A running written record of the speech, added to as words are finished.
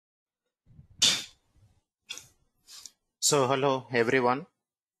So hello everyone.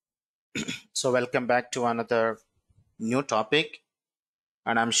 So welcome back to another new topic,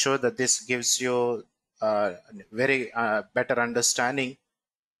 and I'm sure that this gives you a very better understanding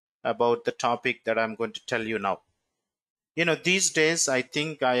about the topic that I'm going to tell you now. These days I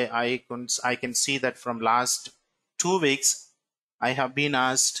think I can see that from last 2 weeks I have been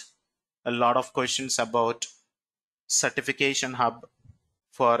asked a lot of questions about certification hub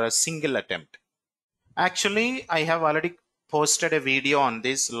for a single attempt. Actually, I have already posted a video on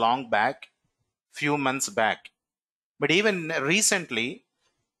this long back, few months back. But even recently,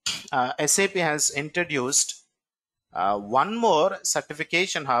 SAP has introduced one more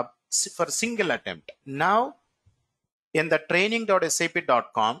certification hub for single attempt. Now, in the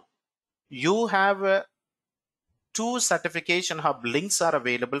training.sap.com, you have two certification hub links are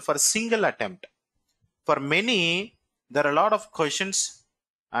available for single attempt. For many, there are a lot of questions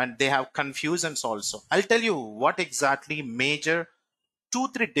and they have confusions also. I'll tell you what exactly major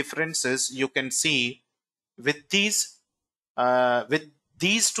 2-3 differences you can see with these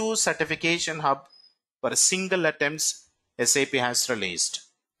two certification hub for single attempts SAP has released.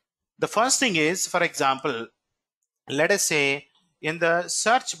 The first thing is, for example, let us say in the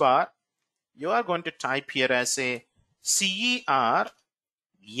search bar, you are going to type here as a CERS01.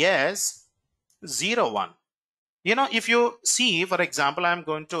 If you see, for example, I'm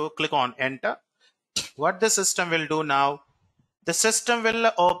going to click on enter. What the system will do now, the system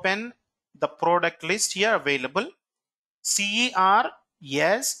will open the product list here available. CER,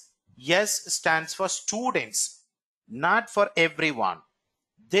 yes stands for students, not for everyone.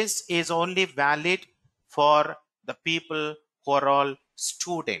 This is only valid for the people who are all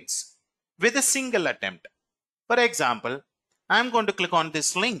students with a single attempt. For example, I'm going to click on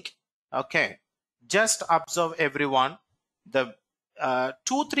this link. Okay, just observe everyone the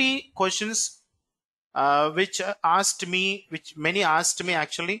 2-3 questions which many asked me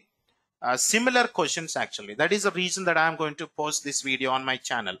actually. Similar questions actually. That is the reason that I am going to post this video on my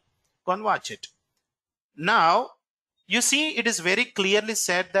channel. Go and watch it. Now, you see it is very clearly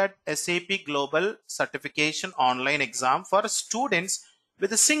said that SAP Global Certification online exam for students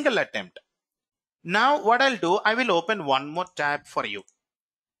with a single attempt. Now, what I'll do, I will open one more tab for you.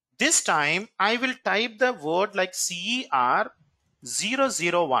 This time, I will type the word like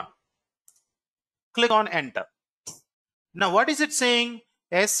CER001. Click on enter. Now, what is it saying?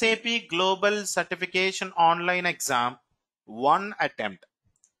 SAP Global Certification Online Exam, 1 attempt.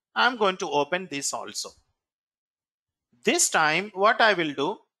 I'm going to open this also. This time, what I will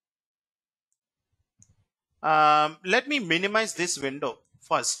do, let me minimize this window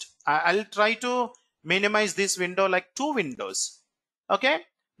first. I'll try to minimize this window like 2 windows. Okay.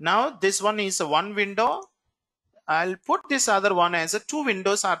 Now, this one is one window. I'll put this other one as a 2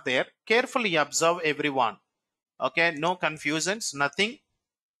 windows are there. Carefully observe everyone. Okay. No confusions, nothing.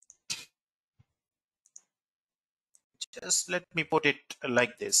 Just let me put it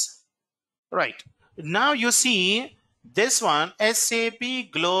like this. Right. Now you see this one, SAP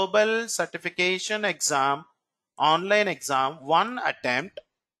Global Certification Exam, online exam, 1 attempt.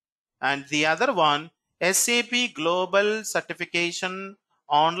 And the other one, SAP Global Certification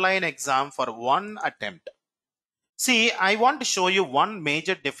online exam for 1 attempt. See, I want to show you one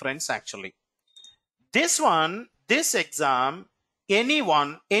major difference actually. This exam,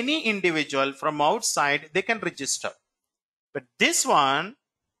 anyone, any individual from outside, they can register. But this one,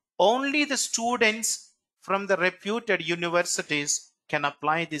 only the students from the reputed universities can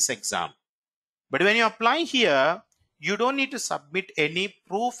apply this exam. But when you apply here, you don't need to submit any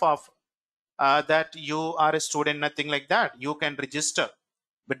proof of that you are a student, nothing like that. You can register.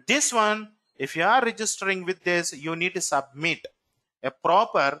 But this one, if you are registering with this, you need to submit a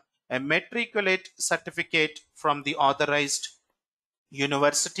matriculate certificate from the authorized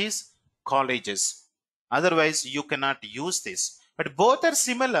universities, colleges. Otherwise, you cannot use this. But both are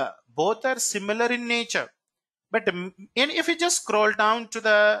similar. Both are similar in nature. But if you just scroll down to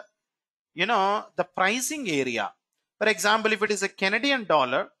the, the pricing area, for example, if it is a Canadian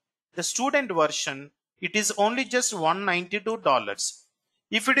dollar, the student version, it is only just $192.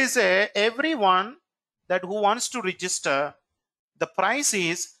 If it is everyone that who wants to register, the price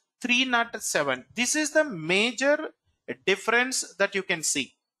is $307. This is the major difference that you can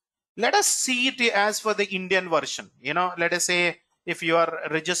see. Let us see it as for the Indian version. Let us say if you are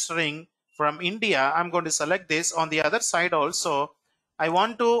registering from India, I'm going to select this. On the other side also, I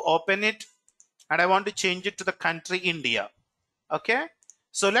want to open it and I want to change it to the country India. Okay.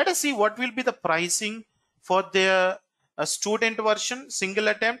 So let us see what will be the pricing for the student version, single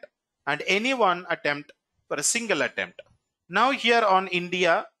attempt, and any one attempt for a single attempt. Now here on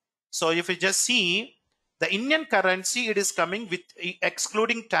India, so if you just see The Indian currency, it is coming with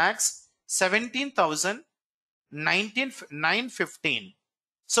excluding tax 17,915.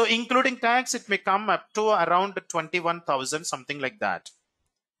 So including tax, it may come up to around 21,000, something like that.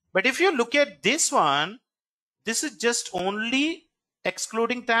 But if you look at this one, this is just only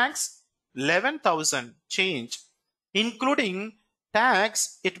excluding tax 11,000 change. Including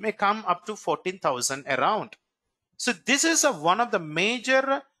tax, it may come up to 14,000 around. So this is one of the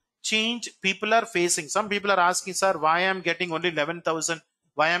major change people are facing. Some people are asking, sir, why I'm getting only 11,000?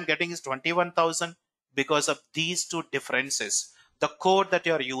 Why I'm getting is 21,000? Because of these two differences, the code that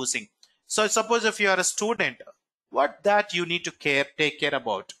you are using. So suppose if you are a student, what that you need to take care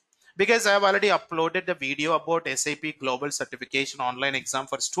about? Because I have already uploaded the video about SAP Global Certification online exam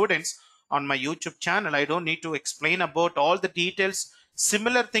for students on my YouTube channel. I don't need to explain about all the details,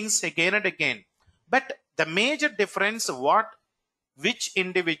 similar things again and again. But the major difference, which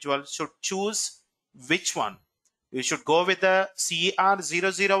individual should choose which one? You should go with the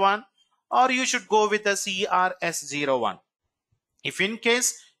CER001 or you should go with the CERS01. If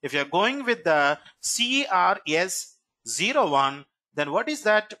you're going with the CERS01, then what is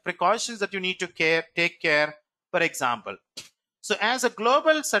that precautions that you need to take care? For example, so as a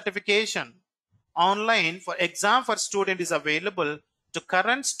global certification online for exam for student is available to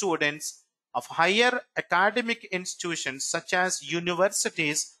current students of higher academic institutions such as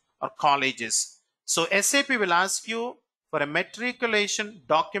universities or colleges. So SAP will ask you for a matriculation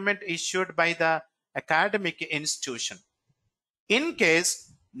document issued by the academic institution. In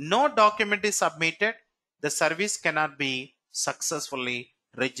case no document is submitted, the service cannot be successfully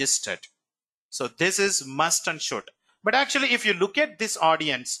registered. So this is must and should. But actually, if you look at this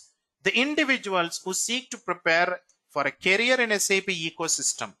audience, the individuals who seek to prepare for a career in SAP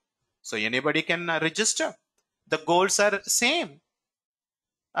ecosystem, so anybody can register. The goals are same.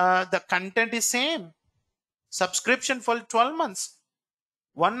 The content is same. Subscription for 12 months.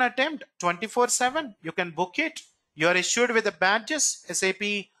 One attempt, 24/7. You can book it. You are issued with the badges,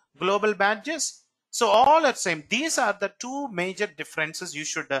 SAP Global badges. So all are same. These are the two major differences you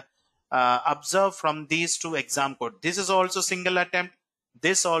should observe from these two exam code. This is also single attempt.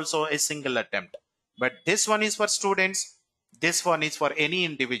 This also a single attempt. But this one is for students. This one is for any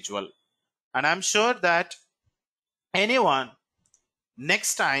individual. And I'm sure that anyone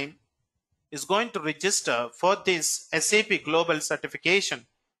next time is going to register for this SAP Global Certification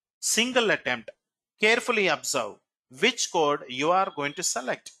single attempt. Carefully observe which code you are going to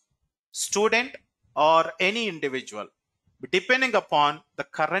select, student or any individual, depending upon the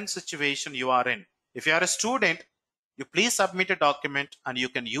current situation you are in. If you are a student, you please submit a document and you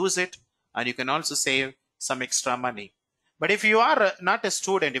can use it, and you can also save some extra money. But if you are not a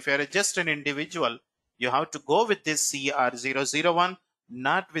student, if you are just an individual, you have to go with this CER001,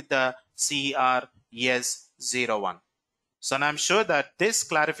 not with the CERS01. So I'm sure that this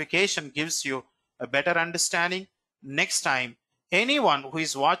clarification gives you a better understanding. Next time, anyone who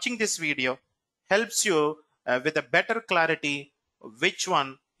is watching this video helps you with a better clarity which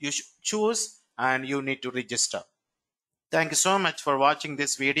one you should choose and you need to register. Thank you so much for watching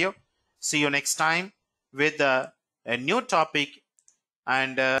this video. See you next time with a new topic,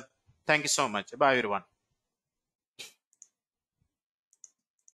 and thank you so much. Bye everyone.